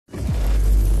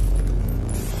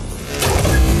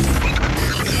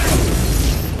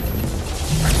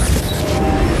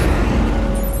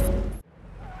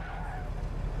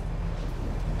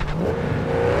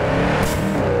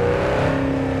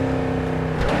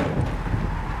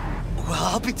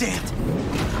be damned.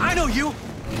 I know you.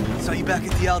 Saw you back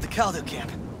at the Aldecaldo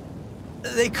camp.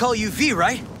 They call you V,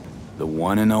 right? The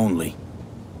one and only.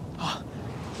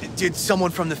 Did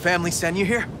someone from the family send you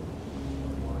here?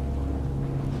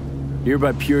 Here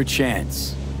by pure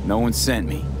chance. No one sent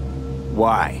me.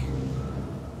 Why?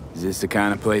 Is this the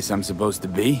kind of place I'm supposed to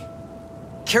be?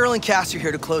 Carol and Cass are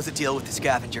here to close the deal with the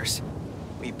scavengers.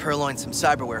 We purloined some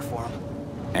cyberware for them.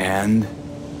 And?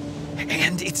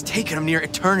 And it's taken them near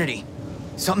eternity.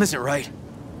 Something isn't right.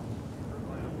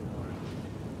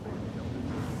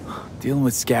 Dealing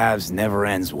with scavs never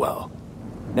ends well.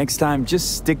 Next time,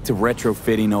 just stick to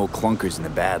retrofitting old clunkers in the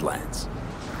Badlands.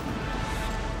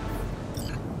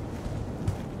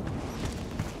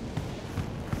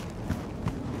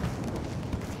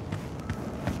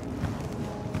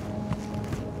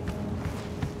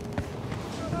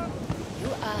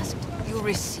 You asked, you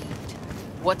received.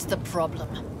 What's the problem?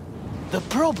 The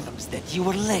problem's that you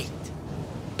were late.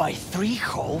 By 3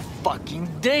 whole fucking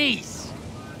days!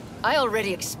 I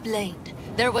already explained.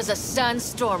 There was a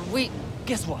sandstorm.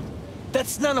 Guess what?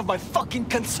 That's none of my fucking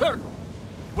concern!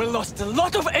 We lost a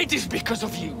lot of edges because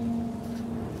of you!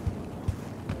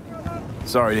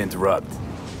 Sorry to interrupt.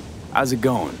 How's it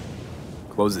going?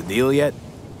 Close the deal yet?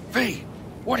 V,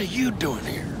 what are you doing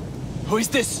here? Who is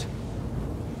this?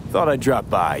 Thought I'd drop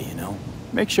by, you know?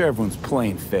 Make sure everyone's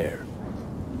playing fair.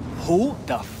 Who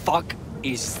the fuck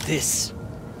is this?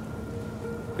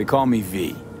 They call me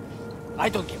V. I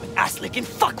don't give an ass-licking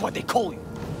fuck what they call you!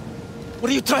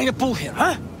 What are you trying to pull here,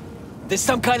 huh? This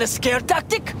some kind of scare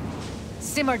tactic?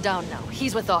 Simmer down now.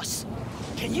 He's with us.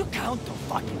 Can you count to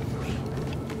fucking 3?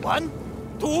 1,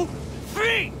 2,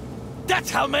 3!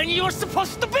 That's how many you're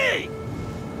supposed to be!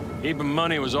 Even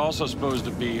money was also supposed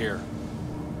to be here.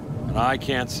 And I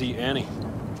can't see any.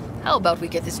 How about we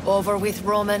get this over with,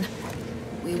 Roman?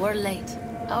 We were late.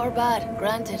 Our bad,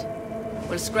 granted.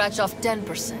 We'll scratch off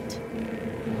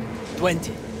 10%.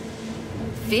 20.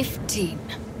 15.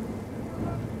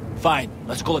 Fine,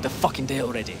 let's call it a fucking day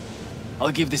already.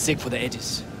 I'll give the sig for the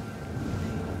edges.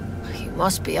 You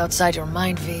must be outside your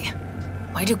mind, V.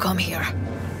 Why'd you come here?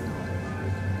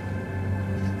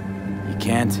 You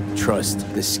can't trust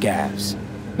the scavs.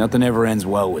 Nothing ever ends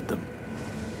well with them.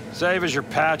 Save as you're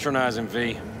patronizing,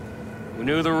 V. We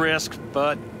knew the risk,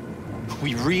 but...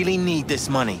 We really need this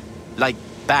money. Like,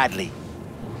 badly.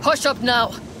 Hush up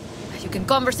now. You can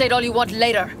conversate all you want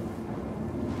later.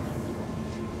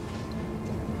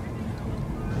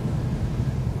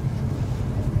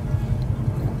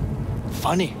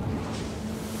 Funny.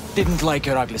 Didn't like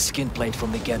your ugly skin plate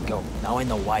from the get-go. Now I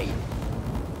know why.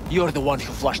 You're the one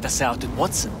who flushed us out in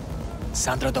Watson.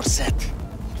 Sandra Dorset.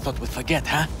 Thought we'd forget,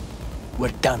 huh?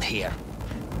 We're done here.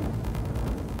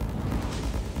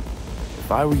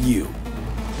 If I were you,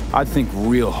 I'd think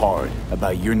real hard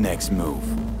about your next move.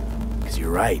 Because you're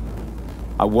right.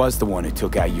 I was the one who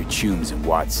took out your chums in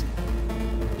Watson.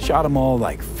 Shot them all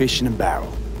like fish in a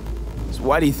barrel. So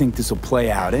why do you think this'll play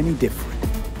out any different?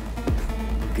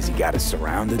 Because you got us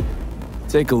surrounded?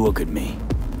 Take a look at me.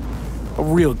 A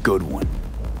real good one.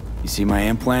 You see my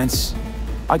implants?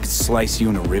 I could slice you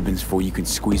into ribbons before you can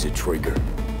squeeze a trigger.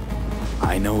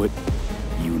 I know it.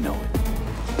 You know it.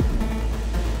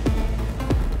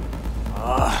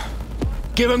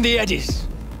 Give him the edges.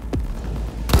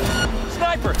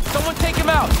 Sniper! Someone take him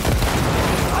out!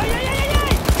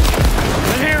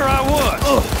 And here I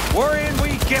was, worrying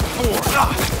we'd get bored.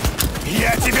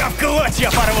 Я тебя в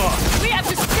клочья порву! We have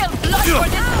to steal blood for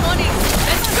this money!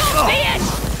 And so be it!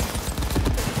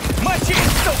 Мочи,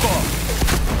 суку!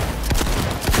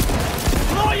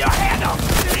 Blow your hand up!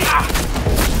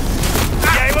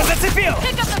 Я его зацепил!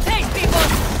 Pick up the pace, people!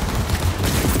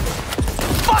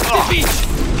 Fuck the beach!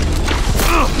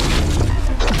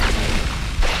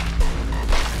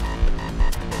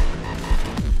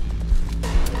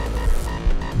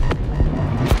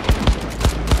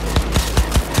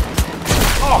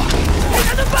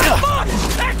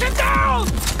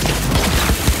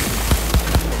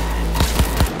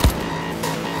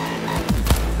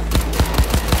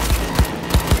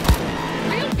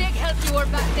 Real big help you were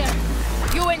back there.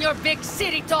 You and your big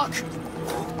city talk.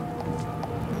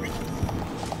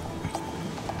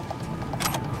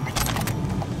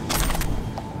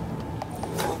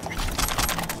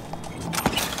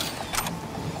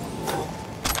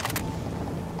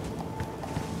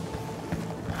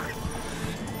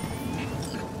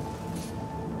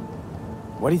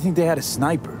 Why do you think they had a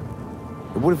sniper?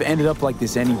 It would have ended up like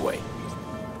this anyway.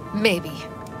 Maybe.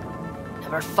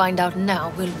 Never find out now,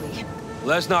 will we?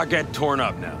 Let's not get torn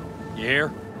up now. You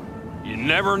hear? You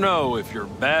never know if your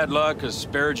bad luck has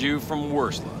spared you from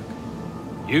worse luck.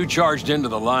 You charged into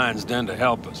the lion's den to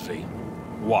help us, V.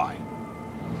 Why?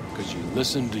 Because you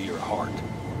listen to your heart.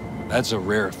 That's a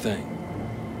rare thing,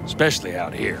 especially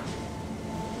out here.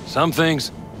 Some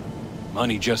things,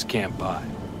 money just can't buy.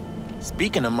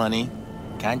 Speaking of money,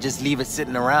 can't just leave it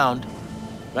sitting around.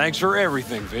 Thanks for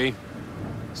everything, V.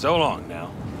 So long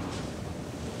now.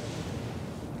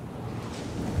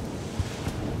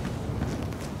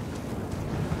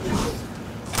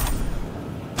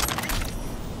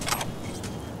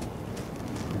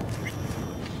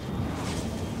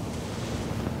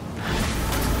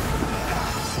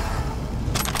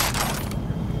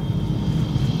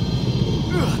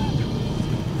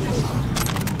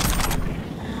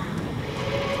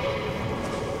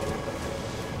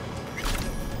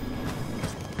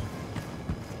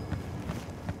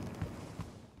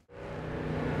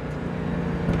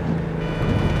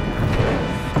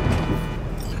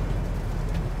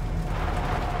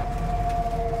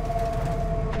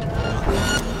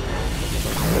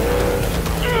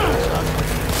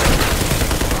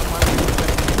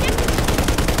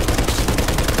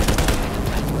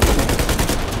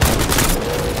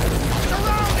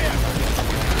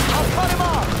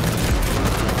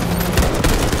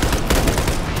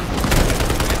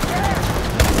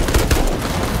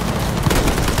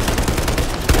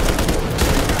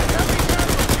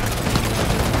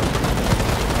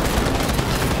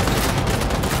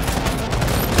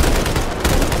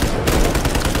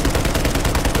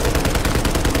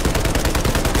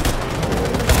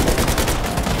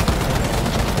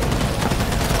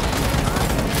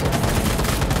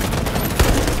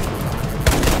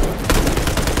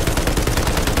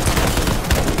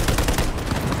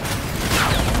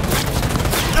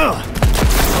 Ugh!